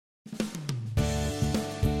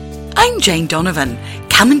I'm Jane Donovan.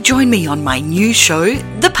 Come and join me on my new show,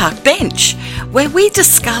 The Park Bench, where we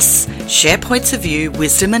discuss, share points of view,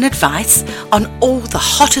 wisdom and advice on all the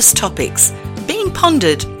hottest topics being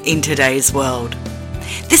pondered in today's world.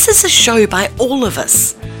 This is a show by all of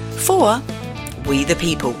us, for we the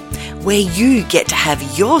people, where you get to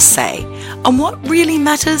have your say on what really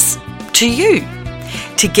matters to you.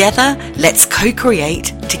 Together, let's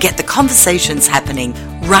co-create to get the conversations happening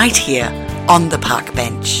right here on the Park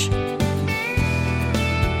Bench.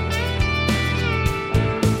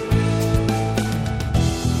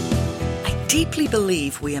 I deeply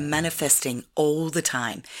believe we are manifesting all the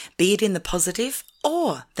time, be it in the positive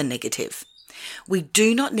or the negative. We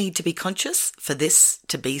do not need to be conscious for this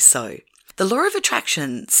to be so. The law of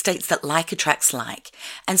attraction states that like attracts like,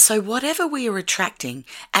 and so whatever we are attracting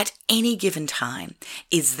at any given time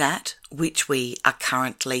is that which we are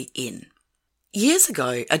currently in. Years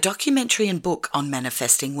ago, a documentary and book on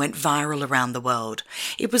manifesting went viral around the world.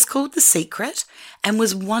 It was called The Secret and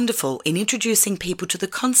was wonderful in introducing people to the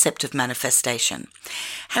concept of manifestation.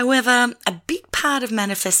 However, a big part of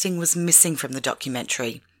manifesting was missing from the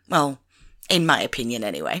documentary. Well, in my opinion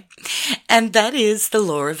anyway. And that is the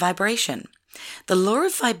law of vibration. The law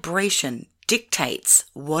of vibration dictates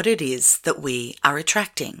what it is that we are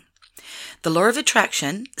attracting. The law of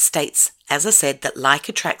attraction states, as I said, that like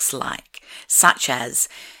attracts like, such as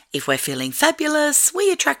if we're feeling fabulous,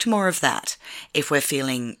 we attract more of that. If we're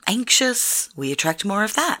feeling anxious, we attract more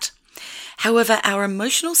of that. However, our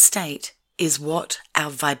emotional state is what our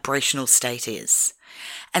vibrational state is.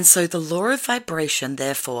 And so the law of vibration,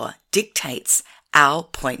 therefore, dictates our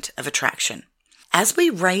point of attraction. As we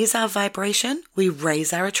raise our vibration, we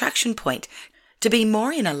raise our attraction point to be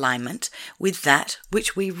more in alignment with that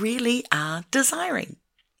which we really are desiring.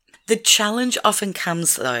 The challenge often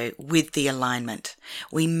comes, though, with the alignment.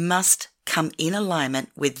 We must come in alignment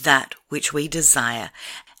with that which we desire.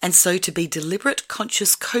 And so to be deliberate,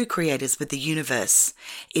 conscious co-creators with the universe,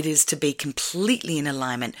 it is to be completely in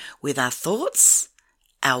alignment with our thoughts,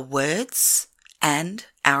 our words, and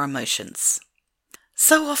our emotions.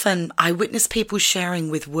 So often I witness people sharing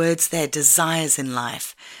with words their desires in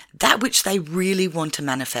life, that which they really want to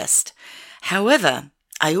manifest. However,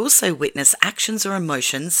 I also witness actions or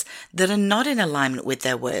emotions that are not in alignment with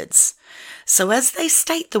their words. So as they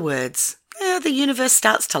state the words, the universe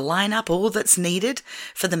starts to line up all that's needed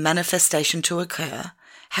for the manifestation to occur.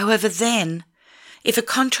 However, then, if a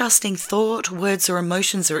contrasting thought, words, or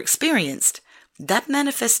emotions are experienced, that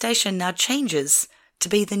manifestation now changes to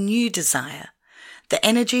be the new desire. The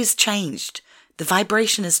energy is changed. The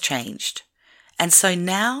vibration has changed. And so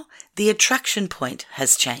now the attraction point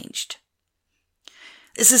has changed.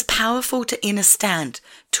 This is powerful to understand,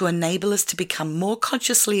 to enable us to become more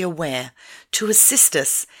consciously aware, to assist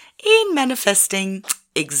us in manifesting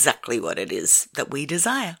exactly what it is that we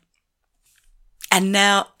desire. And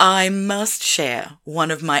now I must share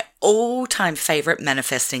one of my all-time favorite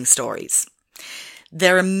manifesting stories.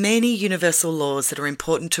 There are many universal laws that are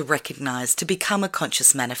important to recognize to become a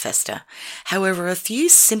conscious manifester. However, a few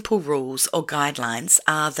simple rules or guidelines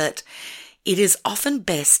are that it is often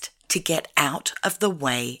best to get out of the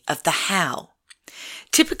way of the how.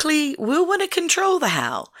 Typically, we'll want to control the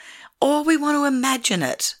how, or we want to imagine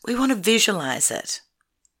it. We want to visualize it.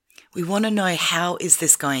 We want to know how is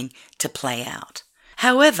this going to play out.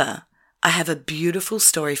 However, I have a beautiful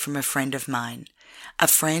story from a friend of mine, a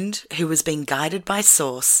friend who was being guided by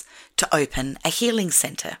Source to open a healing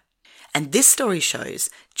center. And this story shows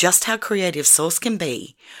just how creative Source can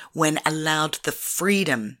be when allowed the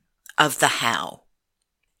freedom of the how.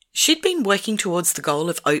 She'd been working towards the goal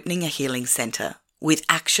of opening a healing center with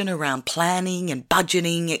action around planning and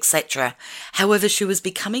budgeting, etc. However, she was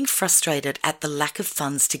becoming frustrated at the lack of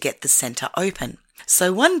funds to get the center open.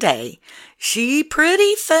 So one day, she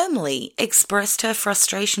pretty firmly expressed her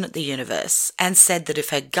frustration at the universe and said that if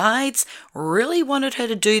her guides really wanted her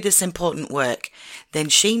to do this important work, then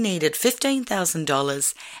she needed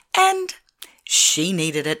 $15,000 and she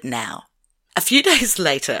needed it now. A few days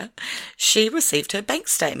later, she received her bank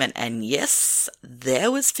statement and yes,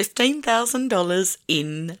 there was $15,000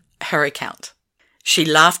 in her account. She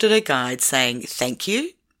laughed at her guide saying, "Thank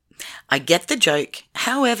you. I get the joke.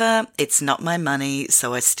 However, it's not my money,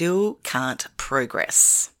 so I still can't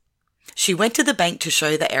progress." She went to the bank to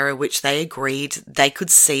show the error, which they agreed they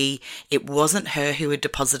could see it wasn't her who had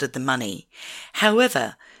deposited the money.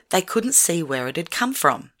 However, they couldn't see where it had come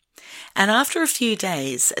from. And after a few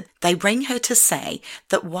days, they rang her to say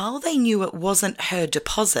that while they knew it wasn't her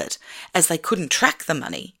deposit, as they couldn't track the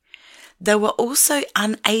money, they were also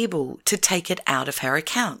unable to take it out of her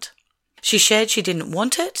account. She shared she didn't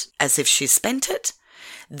want it, as if she spent it.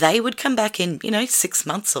 they would come back in, 6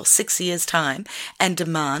 months or 6 years' time and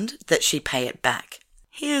demand that she pay it back.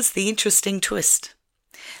 Here's the interesting twist.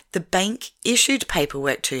 The bank issued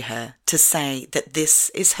paperwork to her to say that this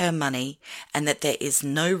is her money and that there is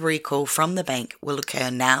no recall from the bank will occur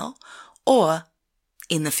now or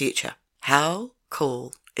in the future. How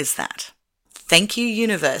cool is that? Thank you,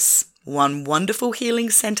 universe. One wonderful healing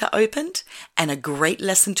center opened and a great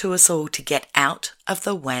lesson to us all to get out of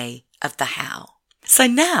the way of the how. So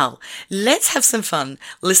now, let's have some fun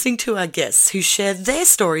listening to our guests who share their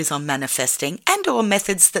stories on manifesting and or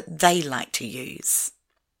methods that they like to use.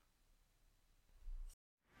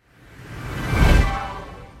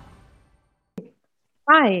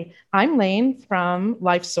 Hi, I'm Lane from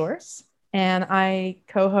Life Source, and I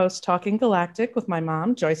co-host Talking Galactic with my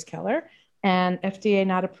mom, Joyce Keller, and FDA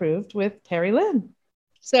Not Approved with Terry Lynn.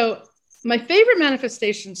 So my favorite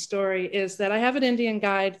manifestation story is that I have an Indian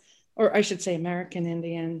guide, or I should say American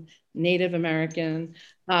Indian, Native American,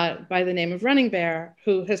 by the name of Running Bear,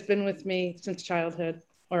 who has been with me since childhood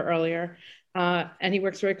or earlier. And he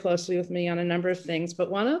works very closely with me on a number of things. But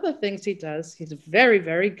one of the things he does, he's very,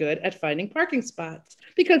 very good at finding parking spots.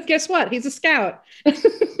 Because guess what? He's a scout.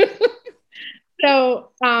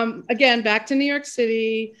 So again, back to New York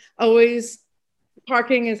City,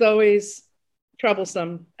 parking is always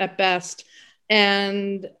troublesome at best.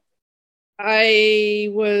 And I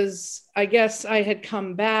guess I had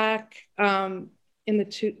come back in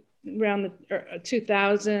around the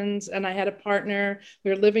 2000s, and I had a partner. We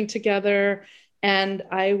were living together, and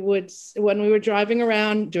when we were driving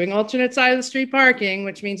around doing alternate side of the street parking,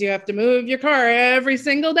 which means you have to move your car every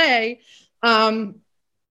single day,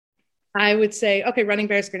 I would say, okay, Running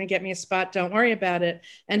Bear's going to get me a spot. Don't worry about it.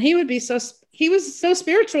 And he was so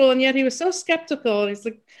spiritual, and yet he was so skeptical. And he's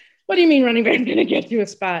like, what do you mean Running Bear's going to get you a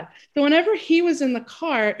spot? So whenever he was in the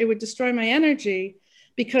car, it would destroy my energy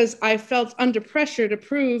because I felt under pressure to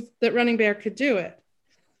prove that Running Bear could do it.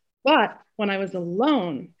 But when I was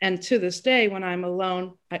alone, and to this day, when I'm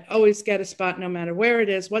alone, I always get a spot no matter where it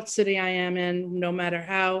is, what city I am in, no matter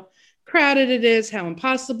how crowded it is, how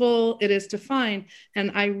impossible it is to find.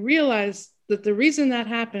 And I realize that the reason that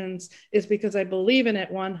happens is because I believe in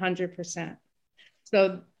it 100%.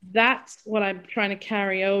 So that's what I'm trying to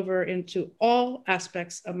carry over into all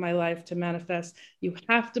aspects of my life to manifest. You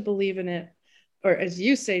have to believe in it, or as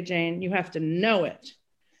you say, Jane, you have to know it.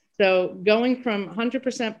 So going from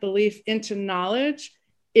 100% belief into knowledge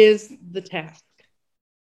is the task.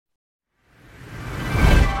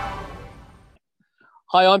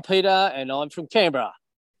 Hi, I'm Peter, and I'm from Canberra.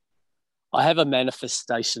 I have a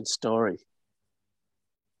manifestation story.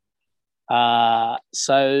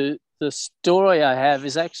 So the story I have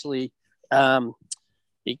is actually,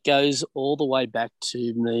 it goes all the way back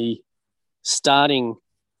to me starting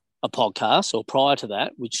a podcast, or prior to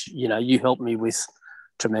that, which, you helped me with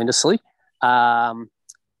tremendously. And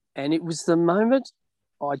it was the moment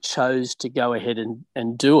I chose to go ahead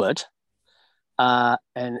and do it.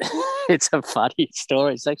 And it's a funny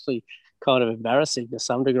story. It's actually kind of embarrassing to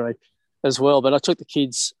some degree as well. But I took the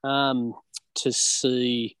kids to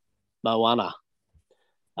see Moana,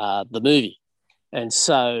 the movie. And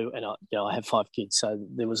so, I have 5 kids, so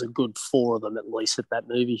there was a good 4 of them at least at that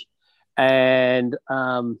movie. And,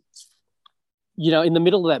 in the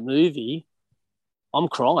middle of that movie, I'm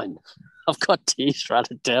crying. I've got tears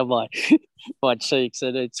running down my cheeks.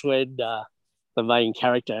 And it's when the main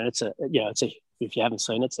character, and it's a if you haven't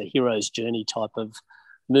seen it, it's a hero's journey type of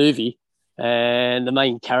movie. And the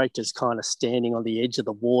main character's kind of standing on the edge of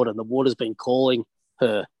the water, and the water's been calling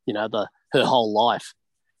her, her whole life.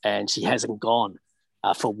 And she hasn't gone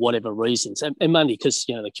for whatever reasons. And mainly because,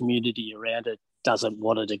 the community around it doesn't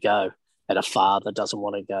want her to go, and her father doesn't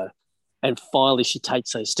want to go. And finally she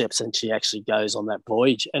takes those steps and she actually goes on that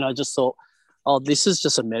voyage. And I just thought, oh, this is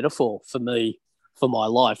just a metaphor for me, for my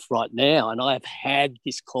life right now. And I have had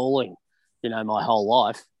this calling, my whole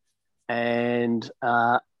life. And,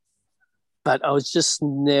 but I was just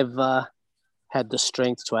never had the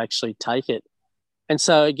strength to actually take it. And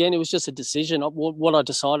so, again, it was just a decision. What I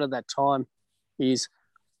decided at that time is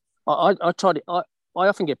I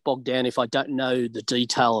often get bogged down if I don't know the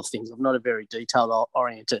detail of things. I'm not a very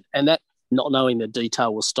detail-oriented, and that not knowing the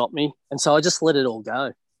detail will stop me. And so I just let it all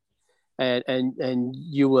go. And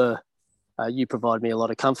you provided me a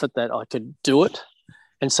lot of comfort that I could do it.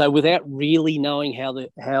 And so without really knowing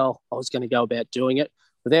how I was going to go about doing it,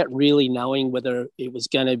 without really knowing whether it was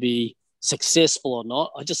going to be successful or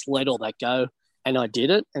not, I just let all that go. And I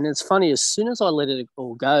did it. And it's funny, as soon as I let it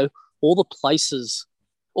all go, all the places,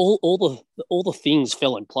 all the things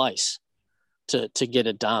fell in place to get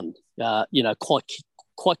it done,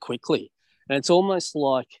 quite quickly. And it's almost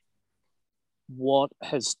like what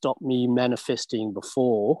has stopped me manifesting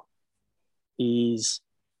before is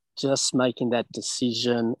just making that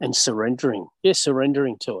decision and surrendering. Yeah,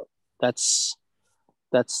 surrendering to it. That's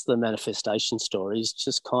the manifestation story, is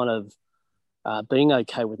just kind of being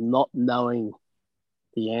okay with not knowing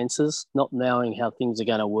the answers, not knowing how things are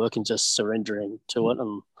going to work, and just surrendering to it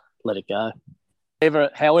and let it go.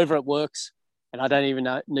 However it works, and I don't even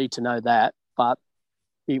need to know that, but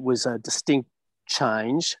it was a distinct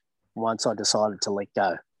change once I decided to let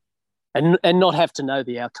go and not have to know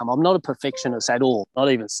the outcome. I'm not a perfectionist at all, not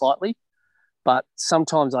even slightly, but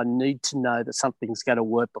sometimes I need to know that something's going to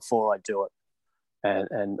work before I do it.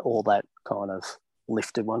 And all that kind of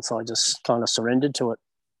lifted once I just kind of surrendered to it.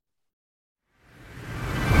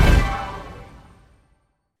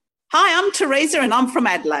 Hi, I'm Teresa and I'm from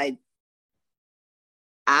Adelaide.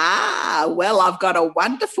 Well, I've got a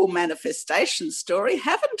wonderful manifestation story,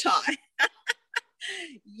 haven't I?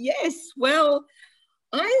 Yes, well,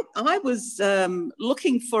 I was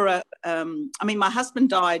looking for my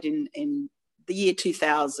husband died in the year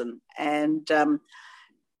 2000, and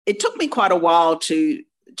it took me quite a while to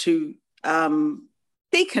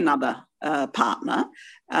seek another partner.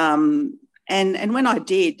 And when I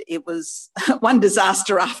did, it was one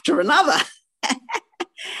disaster after another.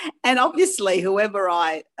 And obviously, whoever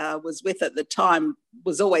I was with at the time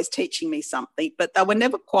was always teaching me something, but they were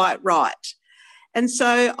never quite right. And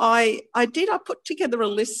so I put together a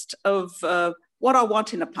list of what I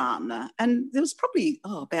want in a partner. And there was probably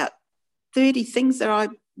about 30 things that I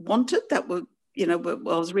wanted that were, I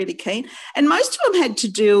was really keen. And most of them had to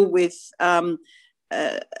do with a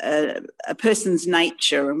person's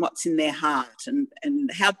nature and what's in their heart,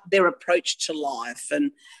 and how their approach to life,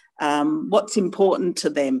 and what's important to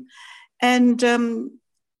them. And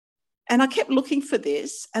I kept looking for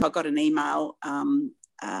this, and I got an email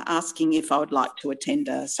asking if I would like to attend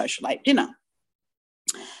a social aid dinner.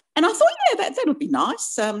 And I thought, yeah, that'll be nice.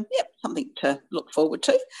 Something to look forward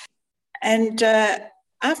to. And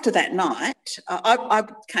after that night, I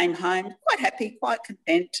came home quite happy, quite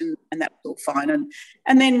content, and that was all fine.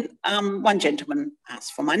 And then one gentleman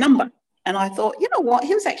asked for my number, and I thought, you know what,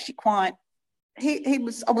 he was actually quite. He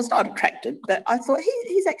was. I was not attracted, but I thought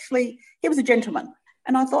he was a gentleman,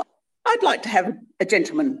 and I thought I'd like to have a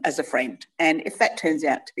gentleman as a friend. And if that turns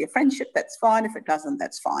out to be a friendship, that's fine. If it doesn't,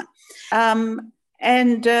 that's fine. And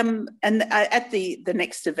at the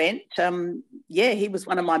next event, he was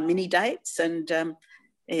one of my mini dates, and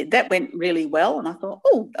that went really well. And I thought,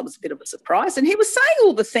 oh, that was a bit of a surprise. And he was saying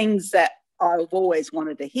all the things that I've always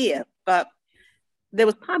wanted to hear, but there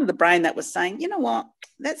was part of the brain that was saying, you know what,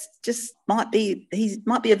 he might be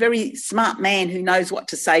a very smart man who knows what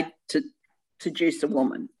to say to seduce a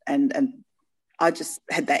woman. And I just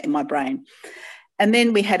had that in my brain. And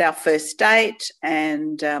then we had our first date,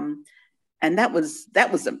 and that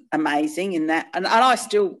was amazing in that. And I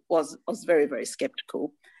still was very, very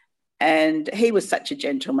skeptical. And he was such a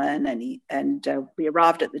gentleman, and we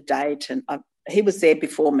arrived at the date, and he was there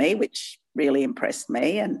before me, which really impressed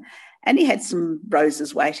me. And he had some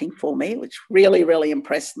roses waiting for me, which really, really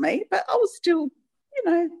impressed me. But I was still,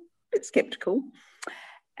 a bit skeptical.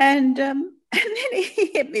 And then he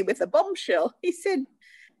hit me with a bombshell. He said,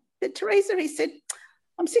 Teresa, he said,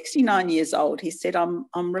 I'm 69 years old. He said, I'm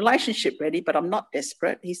relationship ready, but I'm not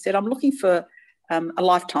desperate. He said, I'm looking for a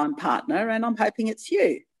lifetime partner, and I'm hoping it's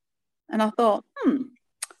you. And I thought,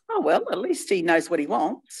 oh, well, at least he knows what he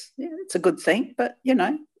wants. Yeah, it's a good thing. But,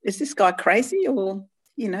 is this guy crazy, or,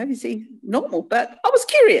 is he normal? But I was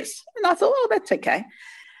curious, and I thought, oh, that's okay.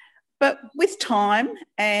 But with time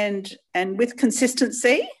and with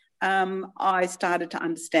consistency, I started to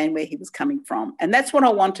understand where he was coming from. And that's what I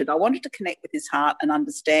wanted. I wanted to connect with his heart and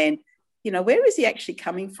understand, where is he actually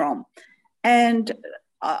coming from? And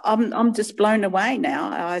I'm just blown away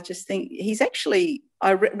now. I just think he's actually,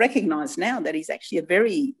 I recognise now that he's actually a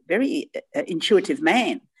very, very intuitive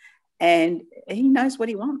man, and he knows what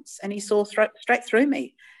he wants, and he saw straight through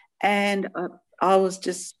me. And I was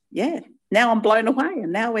just, now I'm blown away,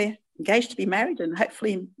 and now we're engaged to be married, and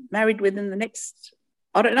hopefully married within the next,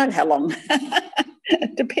 I don't know how long,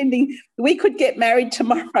 depending. We could get married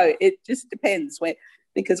tomorrow. It just depends,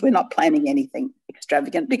 because we're not planning anything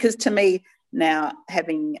extravagant. Because to me now,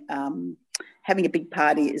 having a big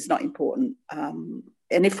party is not important. And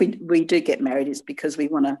if we do get married, it's because we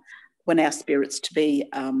want our spirits to be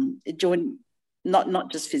joined,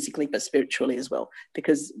 not just physically but spiritually as well.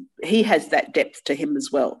 Because he has that depth to him as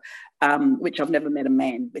well. Which I've never met a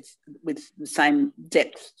man with the same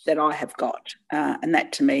depth that I have got. And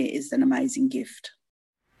that to me is an amazing gift.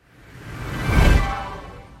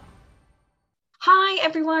 Hi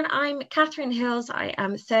everyone, I'm Catherine Hills. I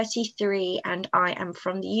am 33 and I am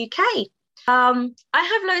from the UK. I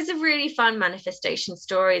have loads of really fun manifestation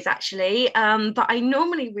stories actually, but I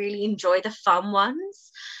normally really enjoy the fun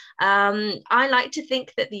ones. I like to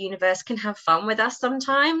think that the universe can have fun with us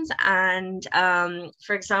sometimes. And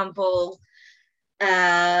for example,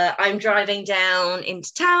 I'm driving down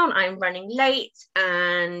into town, I'm running late,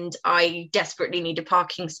 and I desperately need a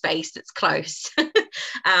parking space that's close.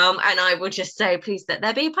 And I will just say, please let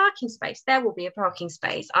there be a parking space. There will be a parking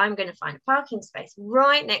space. I'm going to find a parking space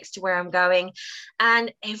right next to where I'm going.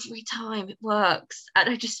 And every time it works. And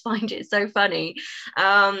I just find it so funny.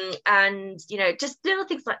 And, you know, just little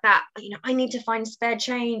things like that. You know, I need to find spare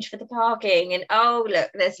change for the parking. And oh,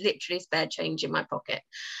 look, there's literally spare change in my pocket.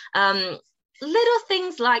 Little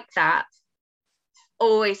things like that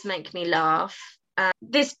always make me laugh.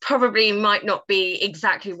 This probably might not be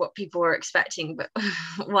exactly what people were expecting, but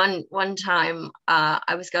one time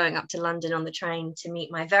I was going up to London on the train to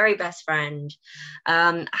meet my very best friend.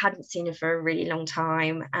 I hadn't seen her for a really long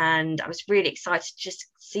time, and I was really excited to just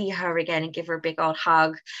see her again and give her a big old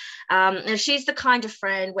hug. And she's the kind of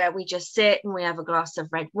friend where we just sit and we have a glass of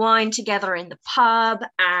red wine together in the pub,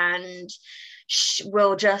 and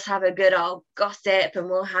we'll just have a good old gossip and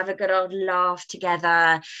we'll have a good old laugh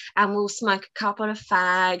together, and we'll smoke a couple of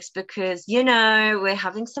fags because, you know, we're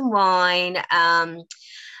having some wine.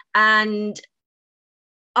 And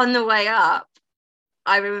on the way up,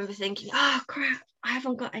 I remember thinking, oh crap, I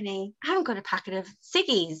haven't got a packet of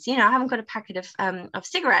ciggies, you know, I haven't got a packet of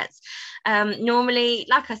cigarettes. Normally,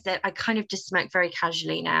 like I said, I kind of just smoke very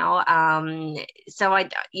casually now. So I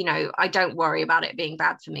don't worry about it being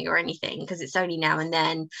bad for me or anything, because it's only now and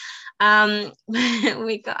then. I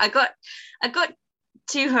got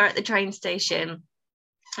to her at the train station.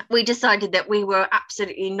 We decided that we were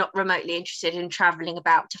absolutely not remotely interested in traveling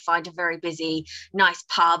about to find a very busy, nice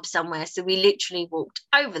pub somewhere. So we literally walked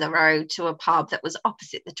over the road to a pub that was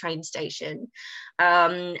opposite the train station.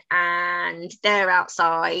 And there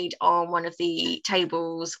outside on one of the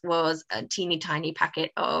tables was a teeny tiny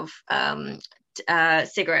packet of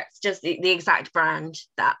cigarettes, just the exact brand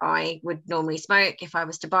that I would normally smoke if I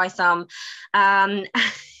was to buy some.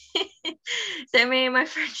 So me and my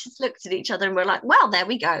friend just looked at each other and we're like, well, there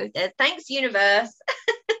we go. Thanks, universe.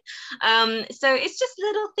 So it's just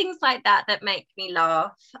little things like that that make me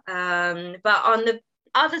laugh. But on the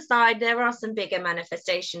other side, there are some bigger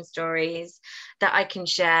manifestation stories that I can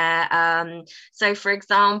share. So for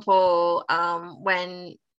example,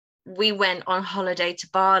 when we went on holiday to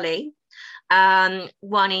Bali,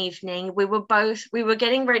 one evening we were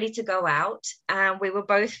getting ready to go out, and we were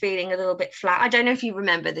both feeling a little bit flat. I don't know if you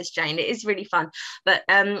remember this, Jane. It is really fun, but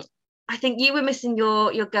I think you were missing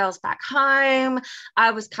your girls back home.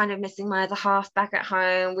 I was kind of missing my other half back at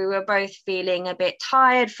home. We were both feeling a bit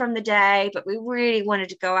tired from the day, but we really wanted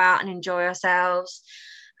to go out and enjoy ourselves.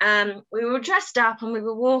 We were dressed up and we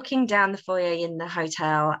were walking down the foyer in the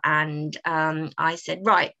hotel, and I said,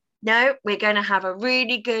 right, no, we're going to have a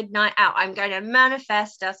really good night out. I'm going to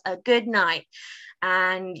manifest us a good night.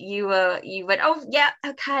 And you went, oh yeah,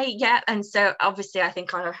 okay, yeah. And so obviously I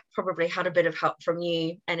think I probably had a bit of help from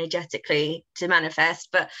you energetically to manifest,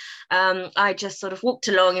 but I just sort of walked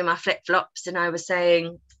along in my flip-flops and I was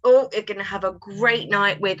saying, oh, we're going to have a great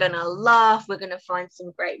night, we're going to laugh, we're going to find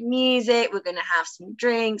some great music, we're going to have some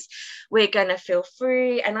drinks, we're going to feel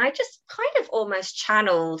free. And I just kind of almost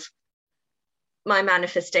channeled my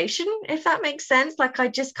manifestation, if that makes sense. Like I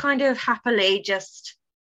just kind of happily just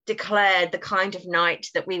declared the kind of night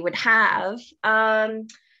that we would have. And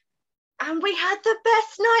we had the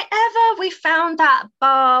best night ever. We found that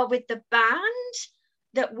bar with the band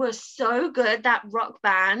that was so good, that rock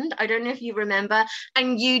band. I don't know if you remember.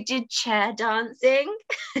 And you did chair dancing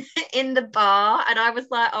in the bar. And I was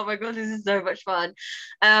like, oh my God, this is so much fun.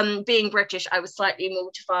 Being British, I was slightly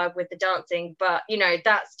mortified with the dancing, but you know,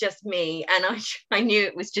 that's just me. And I knew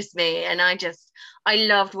it was just me. And I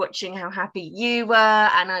loved watching how happy you were,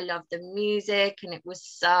 and I loved the music, and it was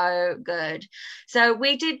so good. So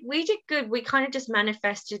we did good. We kind of just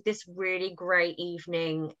manifested this really great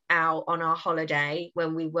evening out on our holiday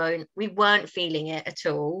when we weren't feeling it at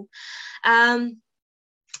all.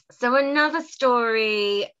 So another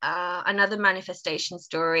story, another manifestation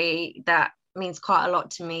story that means quite a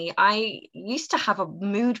lot to me. I used to have a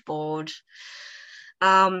mood board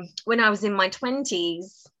when I was in my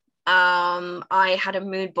 20s. I had a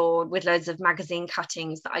mood board with loads of magazine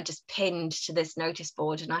cuttings that I just pinned to this notice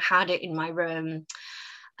board, and I had it in my room.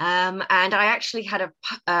 And I actually had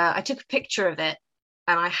I took a picture of it,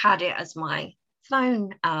 and I had it as my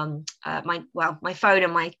phone, my phone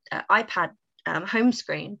and my iPad home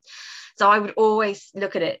screen. So I would always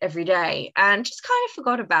look at it every day and just kind of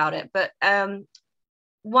forgot about it. But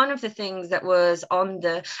one of the things that was on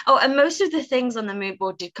and most of the things on the mood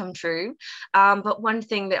board did come true. But one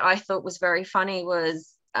thing that I thought was very funny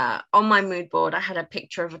was on my mood board, I had a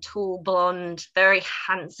picture of a tall, blonde, very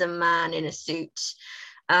handsome man in a suit,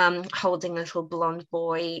 holding a little blonde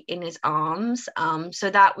boy in his arms. So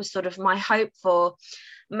that was sort of my hope for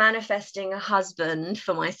manifesting a husband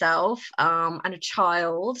for myself, and a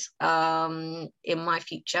child in my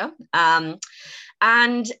future.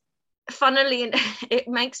 And funnily, it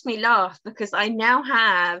makes me laugh because I now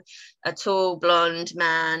have a tall blonde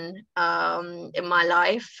man in my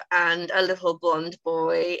life and a little blonde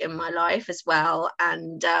boy in my life as well,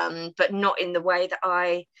 and but not in the way that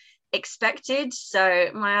I expected.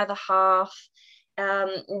 So my other half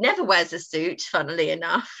never wears a suit, funnily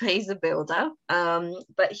enough. He's a builder,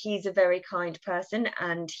 but he's a very kind person,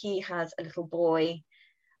 and he has a little boy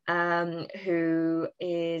who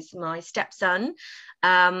is my stepson.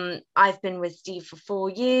 I've been with Steve for 4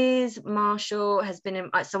 years. Marshall has been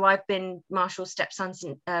I've been Marshall's stepson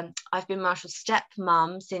since I've been Marshall's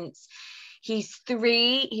stepmom since he's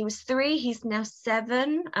 3. He was 3, he's now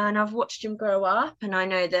 7, and I've watched him grow up, and I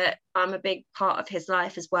know that I'm a big part of his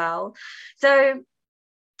life as well. So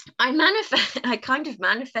I kind of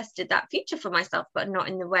manifested that future for myself, but not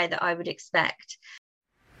in the way that I would expect.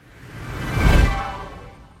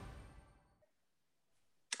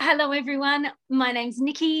 Hello, everyone. My name's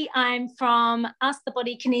Nikki. I'm from Ask the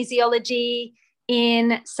Body Kinesiology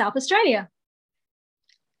in South Australia.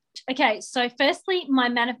 Okay, so firstly,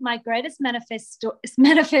 my greatest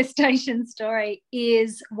manifestation story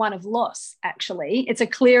is one of loss, actually. It's a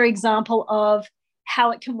clear example of how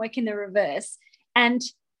it can work in the reverse. And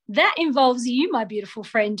that involves you, my beautiful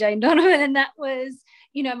friend, Jane Donovan. And that was,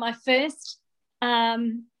 my first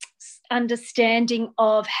understanding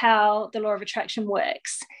of how the law of attraction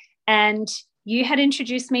works. And you had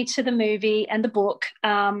introduced me to the movie and the book.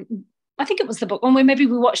 I think it was the book, or maybe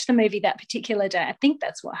we watched the movie that particular day. I think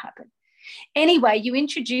that's what happened. Anyway, you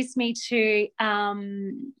introduced me to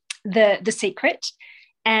the Secret.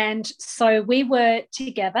 And so we were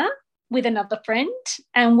together with another friend,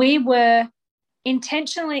 and we were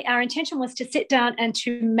our intention was to sit down and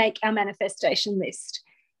to make our manifestation list,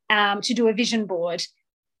 to do a vision board.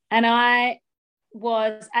 And I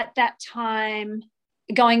was at that time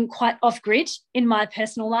going quite off grid in my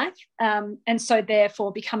personal life, and so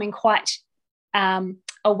therefore becoming quite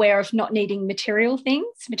aware of not needing material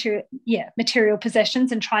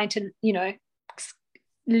possessions, and trying to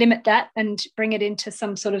limit that and bring it into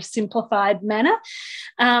some sort of simplified manner.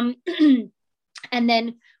 And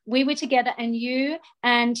then we were together, and you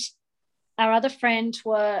and our other friend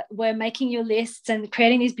were making your lists and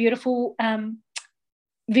creating these beautiful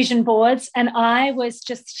vision boards, and I was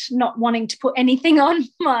just not wanting to put anything on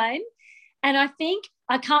mine. And I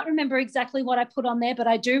can't remember exactly what I put on there, but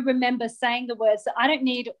I do remember saying the words that I don't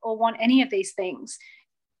need or want any of these things.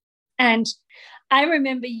 And I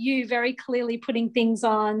remember you very clearly putting things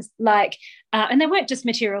on like, and they weren't just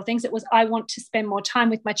material things. It was, I want to spend more time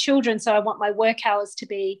with my children, so I want my work hours to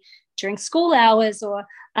be during school hours, or,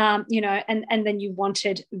 and then you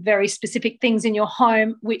wanted very specific things in your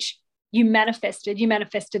home, which you manifested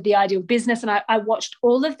the ideal business. And I watched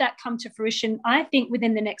all of that come to fruition, I think,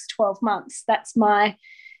 within the next 12 months. That's my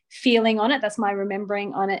feeling on it. That's my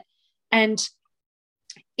remembering on it. And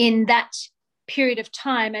in that period of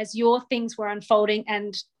time, as your things were unfolding,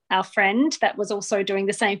 and our friend that was also doing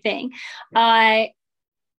the same thing, our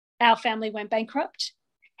family went bankrupt.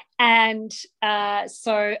 And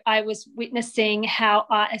so I was witnessing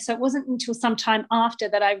so it wasn't until some time after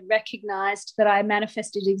that I recognized that I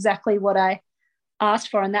manifested exactly what I asked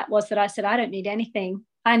for. And that was that I said, I don't need anything.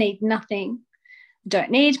 I need nothing.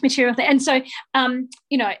 Don't need material thing. And so,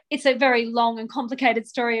 it's a very long and complicated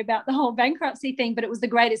story about the whole bankruptcy thing, but it was the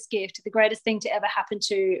greatest gift, the greatest thing to ever happen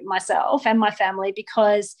to myself and my family,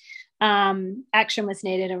 because action was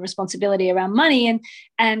needed and responsibility around money,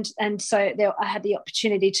 and so I had the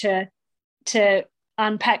opportunity to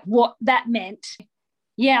unpack what that meant.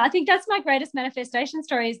 Yeah, I think that's my greatest manifestation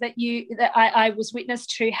story, is that I was witness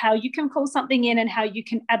to how you can call something in, and how you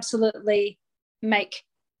can absolutely make,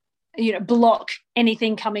 block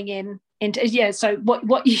anything coming in into, so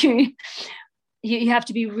what you have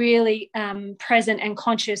to be really present and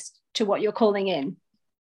conscious to what you're calling in.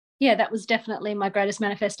 Yeah, that was definitely my greatest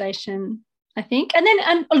manifestation, I think. And then,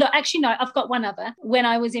 actually, no, I've got one other. When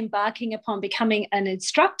I was embarking upon becoming an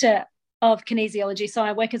instructor of kinesiology, so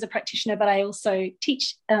I work as a practitioner, but I also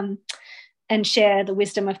teach and share the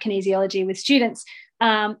wisdom of kinesiology with students.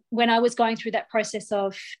 when I was going through that process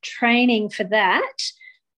of training for that,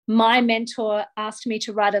 my mentor asked me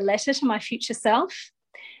to write a letter to my future self,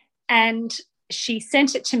 and she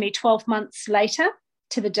sent it to me 12 months later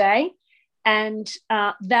to the day. And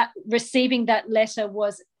that receiving that letter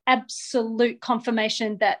was absolute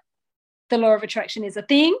confirmation that the law of attraction is a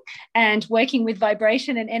thing, and working with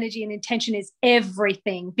vibration and energy and intention is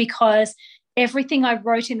everything, because everything I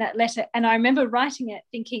wrote in that letter, and I remember writing it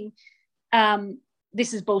thinking,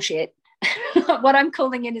 this is bullshit. What I'm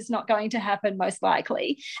calling in is not going to happen, most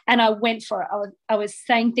likely. And I went for it. I was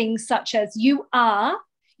saying things such as, you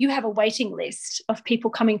have a waiting list of people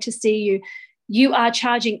coming to see you. You are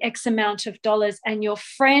charging X amount of dollars, and your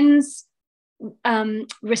friends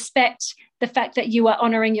respect the fact that you are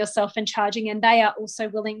honoring yourself and charging, and they are also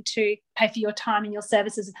willing to pay for your time and your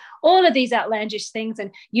services. All of these outlandish things,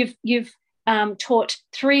 and you've taught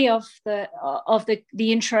 3 of the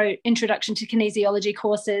introduction to kinesiology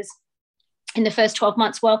courses in the first 12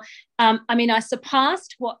 months. Well, I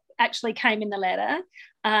surpassed what actually came in the letter,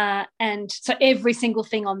 and so every single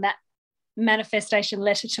thing on that manifestation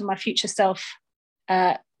letter to my future self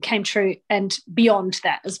came true, and beyond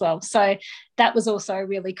that as well. So that was also a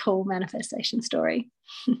really cool manifestation story.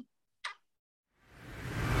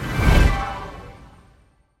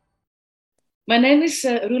 My name is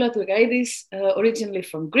Rula Turgaidis, originally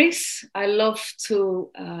from Greece. I love to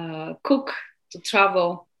cook, to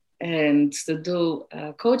travel, and to do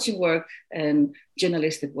coaching work and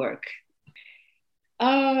journalistic work.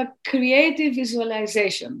 Creative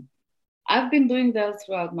visualization. I've been doing that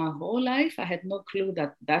throughout my whole life. I had no clue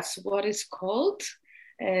that that's what it's called.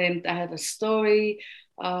 And I have a story.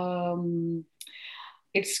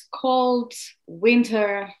 It's called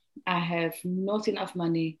Winter. I have not enough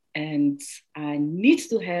money, and I need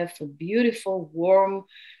to have a beautiful, warm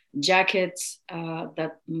jacket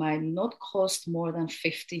that might not cost more than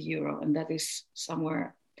 50 euro. And that is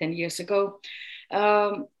somewhere 10 years ago.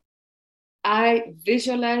 I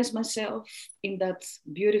visualize myself in that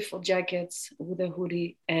beautiful jacket with a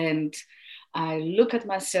hoodie, and I look at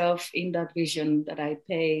myself in that vision that I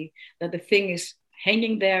pay, that the thing is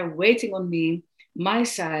hanging there, waiting on me, my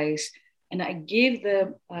size, and I give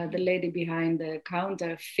the lady behind the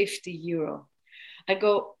counter 50 euro. I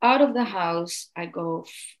go out of the house, I go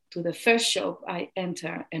to the first shop, I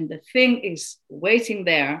enter, and the thing is waiting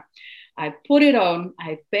there. I put it on,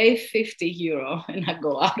 I pay 50 euro, and I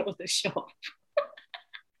go out of the shop.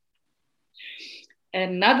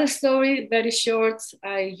 Another story, very short.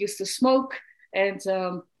 I used to smoke, and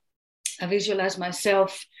I visualize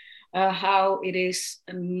myself how it is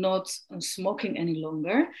not smoking any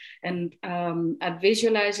longer. And I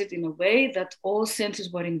visualize it in a way that all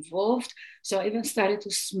senses were involved. So I even started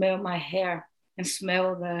to smell my hair and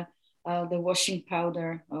smell the washing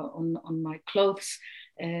powder on my clothes.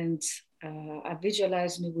 And I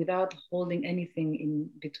visualized me without holding anything in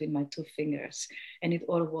between my 2 fingers. And it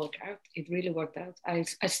all worked out. It really worked out. I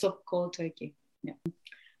stopped cold turkey. Yeah.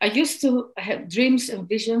 I used to have dreams and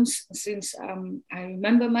visions since I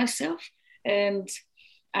remember myself. And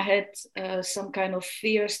I had some kind of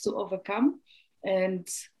fears to overcome. And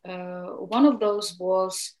one of those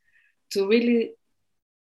was to really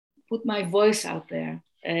put my voice out there.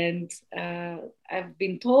 And I've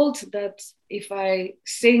been told that if I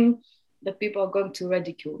sing, that people are going to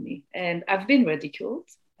ridicule me. And I've been ridiculed.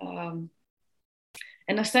 And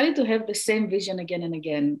I started to have the same vision again and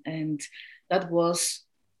again. And that was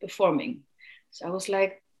performing. So I was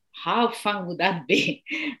like, how fun would that be?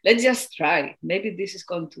 Let's just try. Maybe this is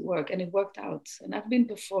going to work. And it worked out. And I've been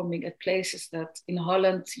performing at places that in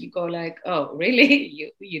Holland, you go like, oh,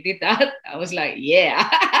 really? You did that? I was like, yeah,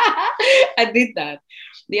 I did that.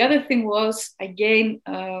 The other thing was I gained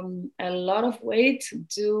a lot of weight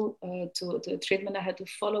due to a treatment I had to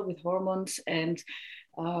follow with hormones. And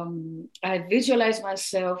I visualized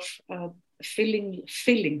myself feeling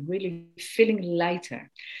lighter,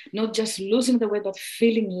 not just losing the weight, but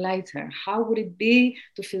feeling lighter. How would it be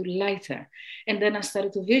to feel lighter? And then I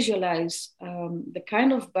started to visualize the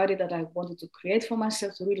kind of body that I wanted to create for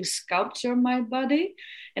myself, to really sculpture my body.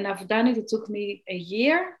 And I've done it. It took me a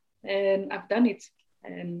year, and I've done it.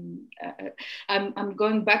 And I'm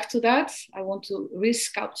going back to that. I want to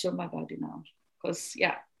re-sculpture my body now, because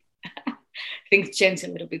things change a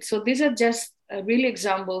little bit. So these are just really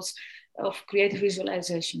examples of creative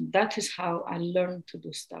visualization. That is how I learned to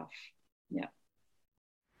do stuff. Yeah.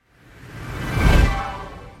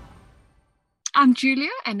 I'm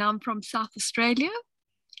Julia, and I'm from South Australia.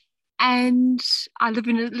 And I live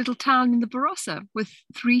in a little town in the Barossa with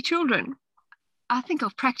 3 children. I think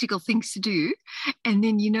of practical things to do, and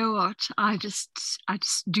then you know what? I just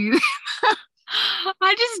do.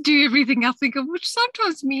 I just do everything I think of, which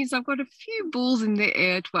sometimes means I've got a few balls in the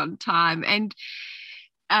air at one time, and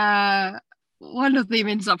one of them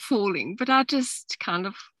ends up falling. But I just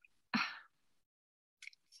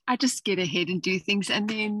get ahead and do things, and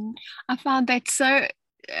then I found that so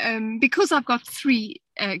because I've got three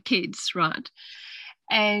kids, right,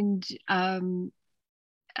 and I've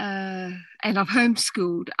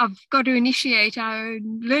homeschooled, I've got to initiate our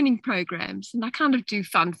own learning programs, and I kind of do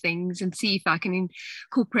fun things and see if I can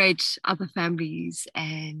incorporate other families,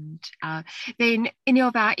 and then any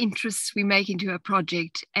of our interests we make into a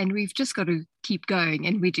project, and we've just got to keep going,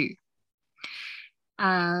 and we do.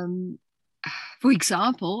 For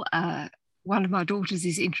example, one of my daughters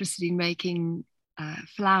is interested in making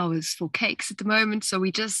flowers for cakes at the moment, so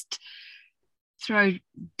we just throw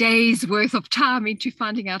days worth of time into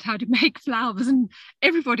finding out how to make flowers, and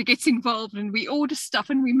everybody gets involved, and we order stuff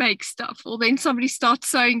and we make stuff, or then somebody starts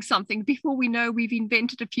sewing something. Before we know, we've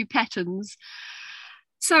invented a few patterns,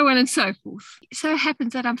 so on and so forth. It so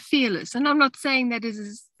happens that I'm fearless, and I'm not saying that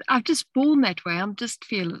I've just born that way. I'm just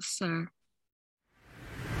fearless. So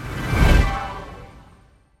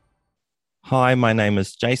hi, my name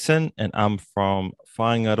is Jason, and I'm from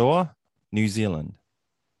Whangaroa, New Zealand.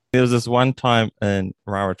 There was this one time in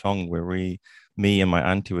Rarotonga where me and my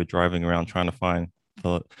auntie were driving around trying to find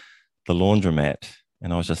the laundromat.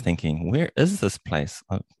 And I was just thinking, where is this place?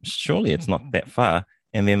 Surely it's not that far.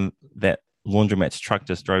 And then that laundromat's truck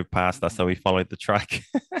just drove past us, so we followed the truck.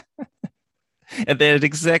 At that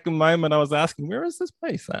exact moment, I was asking, where is this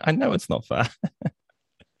place? I know it's not far.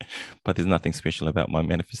 But there's nothing special about my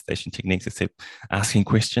manifestation techniques except asking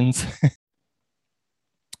questions.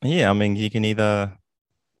 Yeah, I mean, you can either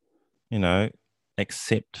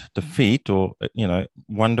accept defeat, or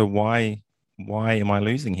wonder why am I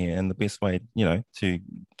losing here, and the best way to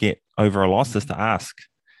get over a loss is to ask,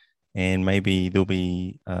 and maybe there'll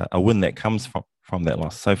be a win that comes from that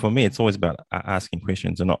loss. So for me, it's always about asking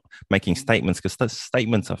questions and not making statements, because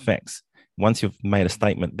statements are facts. Once you've made a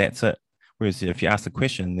statement, that's it. Whereas if you ask a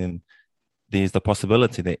question, then there's the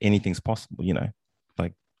possibility that anything's possible,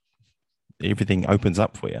 like everything opens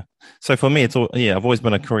up for you. So for me, it's all, I've always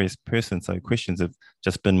been a curious person. So questions have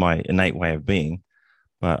just been my innate way of being.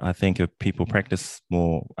 But I think if people practice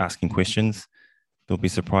more asking questions, they'll be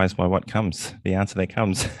surprised by what comes, the answer that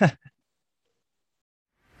comes.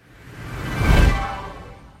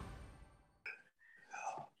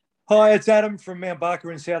 Hi, it's Adam from Mount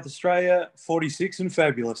Barker in South Australia, 46 and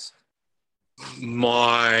fabulous.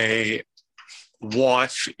 My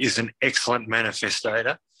wife is an excellent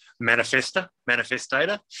manifester,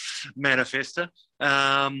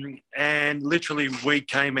 and literally we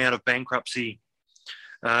came out of bankruptcy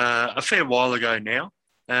a fair while ago now,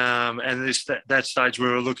 and that stage we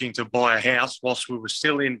were looking to buy a house whilst we were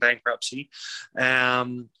still in bankruptcy,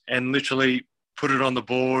 and literally put it on the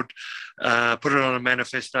board, put it on a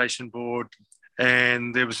manifestation board,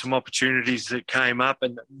 and there were some opportunities that came up,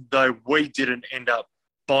 and though we didn't end up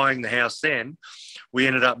buying the house then, we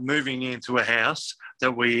ended up moving into a house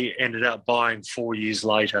that we ended up buying 4 years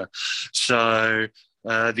later. So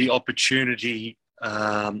the opportunity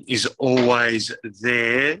is always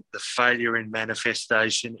there. The failure in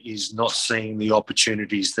manifestation is not seeing the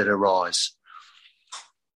opportunities that arise.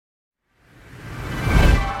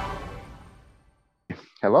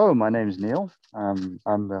 Hello, my name is Neil. I'm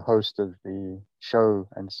the host of the show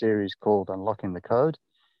and series called Unlocking the Code.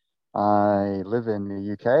 I live in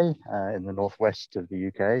the UK, in the northwest of the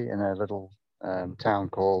UK, in a little town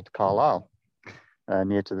called Carlisle,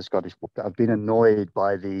 near to the Scottish border. I've been annoyed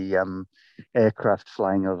by the aircraft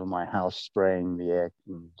flying over my house, spraying the air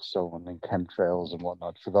and so on, and chemtrails and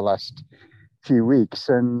whatnot for the last few weeks.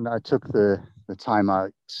 And I took the time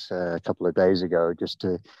out a couple of days ago just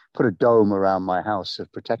to put a dome around my house of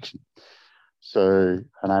protection. So,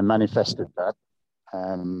 and I manifested that.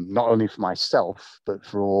 Not only for myself, but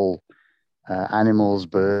for all animals,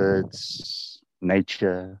 birds,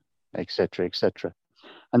 nature, etc., etc.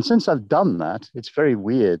 And since I've done that, it's very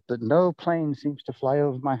weird that no plane seems to fly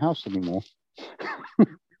over my house anymore.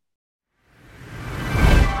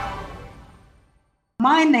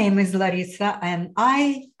 My name is Larissa, and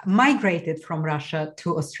I migrated from Russia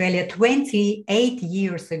to Australia 28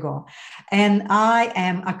 years ago. And I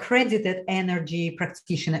am accredited energy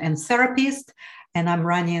practitioner and therapist, and I'm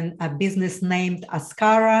running a business named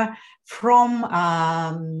Ascara from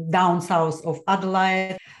down south of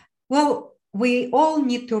Adelaide. Well, we all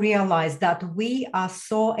need to realize that we are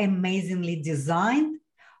so amazingly designed.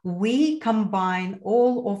 We combine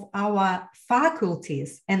all of our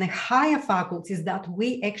faculties and the higher faculties that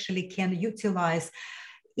we actually can utilize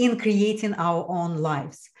in creating our own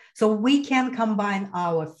lives. So we can combine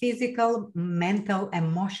our physical, mental,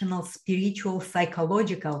 emotional, spiritual,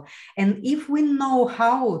 psychological. And if we know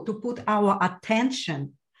how to put our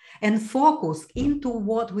attention and focus into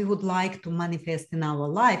what we would like to manifest in our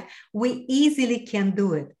life, we easily can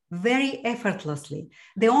do it very effortlessly.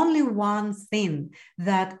 The only one thing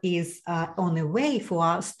that is on a way for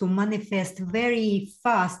us to manifest very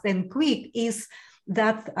fast and quick is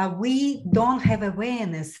that we don't have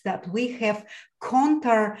awareness, that we have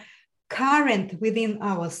counter current within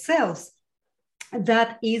ourselves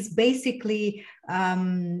that is basically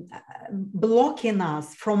blocking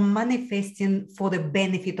us from manifesting for the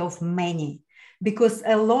benefit of many. Because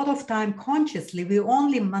a lot of time consciously, we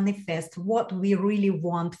only manifest what we really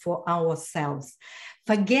want for ourselves,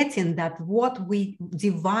 forgetting that what we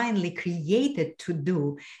divinely created to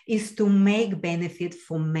do is to make benefit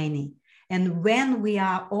for many. And when we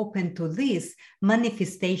are open to this,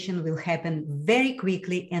 manifestation will happen very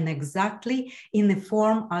quickly and exactly in the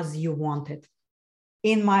form as you want it.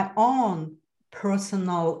 In my own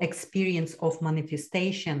personal experience of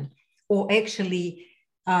manifestation, or actually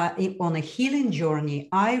on a healing journey,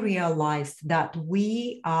 I realized that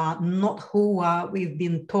we are not who we've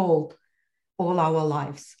been told all our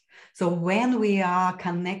lives. So when we are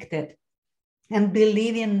connected and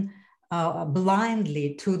believing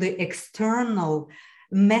blindly to the external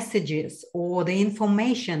messages or the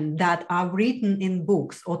information that are written in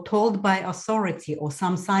books or told by authority or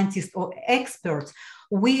some scientists or experts,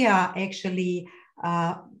 we are actually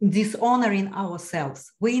dishonoring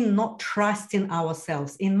ourselves. We're not trusting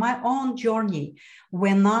ourselves. In my own journey,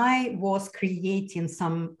 when I was creating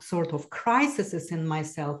some sort of crises in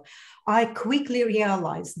myself, I quickly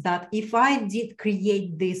realized that if I did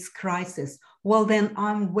create this crisis, well, then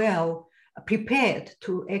I'm well prepared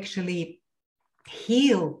to actually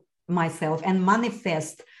heal myself and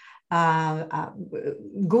manifest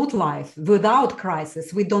good life without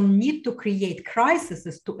crisis. We don't need to create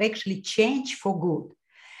crises to actually change for good,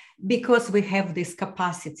 because we have this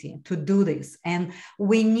capacity to do this. And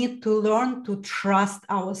we need to learn to trust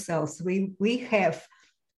ourselves. We have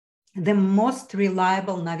the most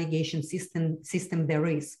reliable navigation system there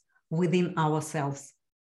is within ourselves.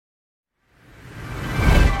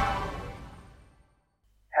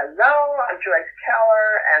 Hello, I'm Joyce Keller,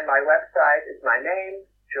 and my website is my name,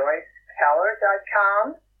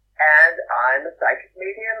 joycekeller.com, and I'm a psychic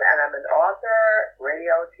medium, and I'm an author,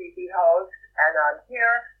 radio, TV host, and I'm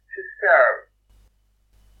here to serve.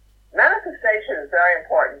 Manifestation is very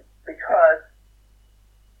important because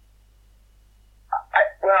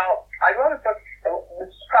I wrote a book, which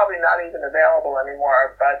is probably not even available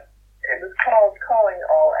anymore, but it was called Calling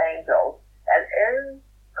All Angels, and in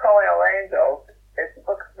Calling All Angels, it's a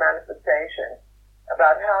book of manifestation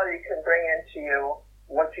about how you can bring into you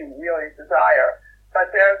what you really desire.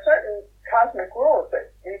 But there are certain cosmic rules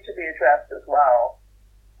that need to be addressed as well,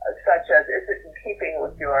 such as, is it in keeping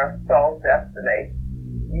with your soul destiny?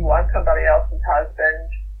 You want somebody else's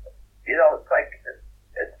husband? You know, it's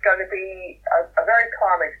going to be a very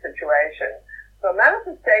karmic situation. So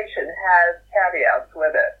manifestation has caveats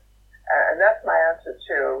with it. And that's my answer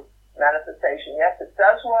to manifestation. Yes, it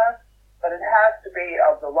does work, but it has to be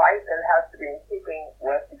of the light, and it has to be in keeping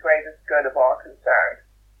with the greatest good of all concerned.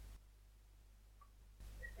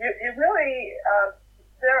 You really,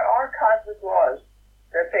 there are cosmic laws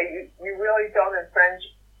that say you really don't infringe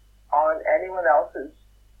on anyone else's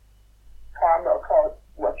karma, or call it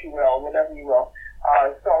what you will, whatever you will,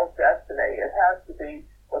 soul's destiny. It has to be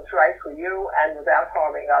what's right for you and without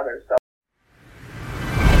harming others. So.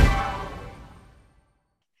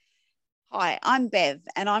 Hi, I'm Bev,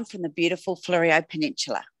 and I'm from the beautiful Fleurieu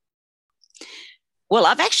Peninsula. Well,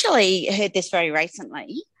 I've actually heard this very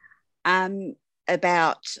recently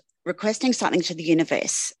about requesting something to the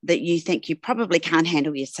universe that you think you probably can't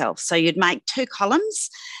handle yourself. So you'd make 2 columns,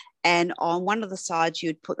 and on one of the sides,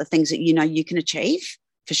 you'd put the things that you know you can achieve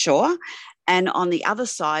for sure. And on the other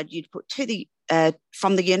side, you'd put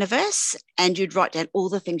from the universe, and you'd write down all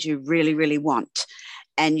the things you really, really want.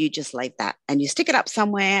 And you just leave that, and you stick it up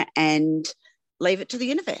somewhere and leave it to the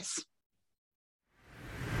universe.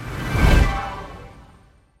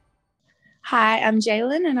 Hi, I'm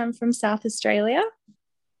Jaylin, and I'm from South Australia.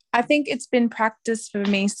 I think it's been practice for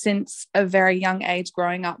me since a very young age,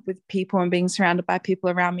 growing up with people and being surrounded by people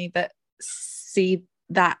around me that see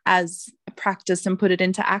that as a practice and put it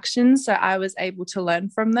into action. So I was able to learn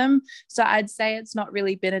from them. So I'd say it's not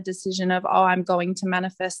really been a decision of, oh, I'm going to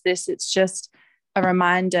manifest this. It's just a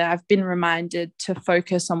reminder. I've been reminded to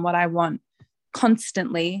focus on what I want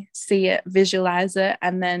constantly, see it, visualize it,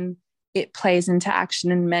 and then it plays into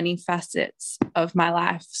action in many facets of my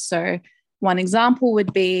life. So one example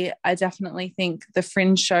would be, I definitely think the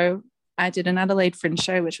Fringe show, I did an Adelaide Fringe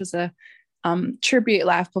show, which was a tribute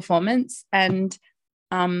live performance, and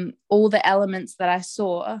all the elements that I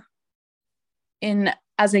saw in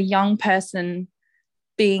as a young person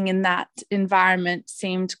being in that environment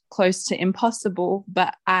seemed close to impossible,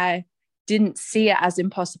 but I didn't see it as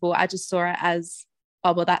impossible. I just saw it as,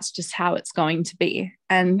 oh, well, that's just how it's going to be.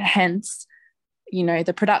 And hence, you know,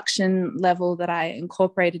 the production level that I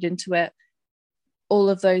incorporated into it, all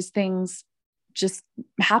of those things just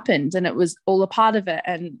happened, and it was all a part of it.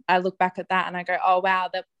 And I look back at that and I go, oh, wow,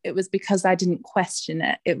 that it was because I didn't question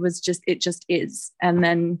it. It just is. And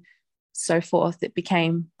then so forth, it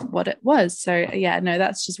became what it was. So yeah, no,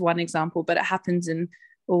 that's just one example, but it happens in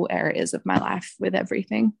all areas of my life with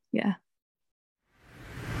everything. Yeah.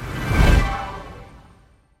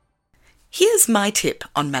 Here's my tip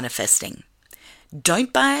on manifesting.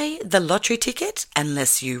 Don't buy the lottery ticket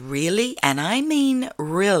unless you really, and I mean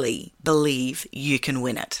really, believe you can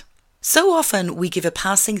win it. So often we give a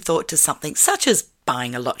passing thought to something such as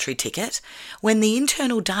buying a lottery ticket when the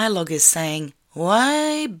internal dialogue is saying,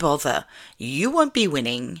 why bother? You won't be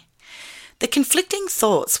winning. The conflicting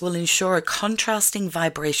thoughts will ensure a contrasting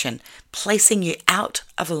vibration, placing you out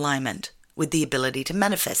of alignment with the ability to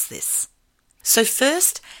manifest this. So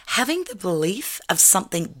first, having the belief of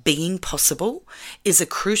something being possible is a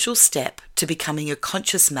crucial step to becoming a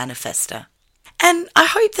conscious manifester. And I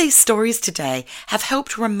hope these stories today have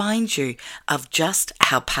helped remind you of just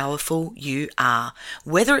how powerful you are,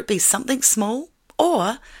 whether it be something small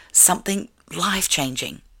or something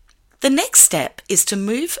life-changing. The next step is to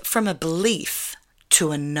move from a belief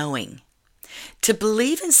to a knowing. To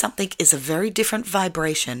believe in something is a very different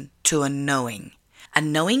vibration to a knowing. A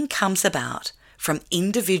knowing comes about from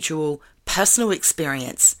individual personal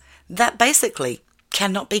experience that basically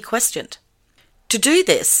cannot be questioned. To do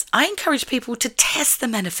this, I encourage people to test the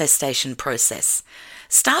manifestation process.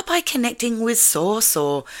 Start by connecting with Source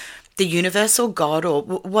or the universe or God or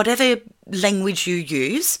whatever language you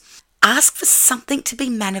use. Ask for something to be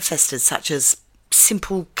manifested, such as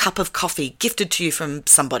simple cup of coffee gifted to you from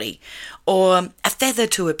somebody or a feather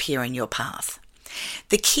to appear in your path.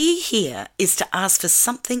 The key here is to ask for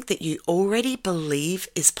something that you already believe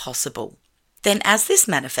is possible. Then as this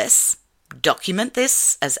manifests, document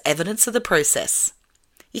this as evidence of the process.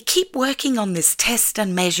 You keep working on this test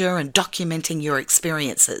and measure and documenting your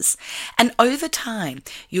experiences. And over time,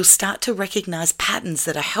 you'll start to recognize patterns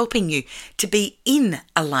that are helping you to be in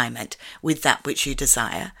alignment with that which you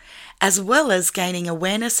desire, as well as gaining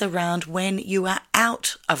awareness around when you are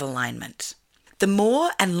out of alignment. The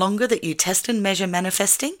more and longer that you test and measure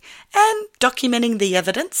manifesting and documenting the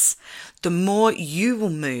evidence, the more you will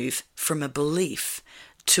move from a belief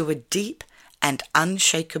to a deep and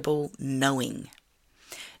unshakable knowing.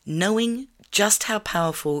 Knowing just how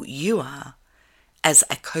powerful you are as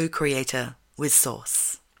a co-creator with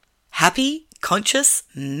Source. Happy, conscious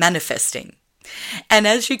manifesting. And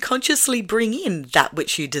as you consciously bring in that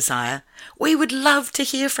which you desire, we would love to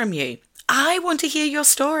hear from you. I want to hear your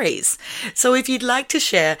stories. So if you'd like to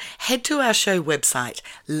share, head to our show website,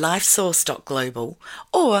 lifesource.global,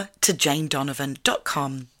 or to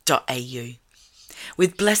janedonovan.com.au.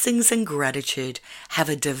 With blessings and gratitude, have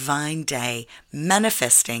a divine day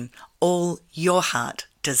manifesting all your heart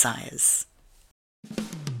desires.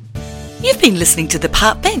 You've been listening to The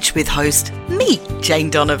Park Bench with host me,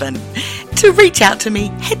 Jane Donovan. To reach out to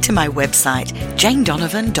me, head to my website,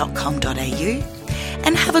 janedonovan.com.au,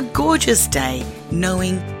 and have a gorgeous day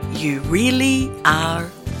knowing you really are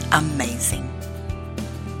amazing.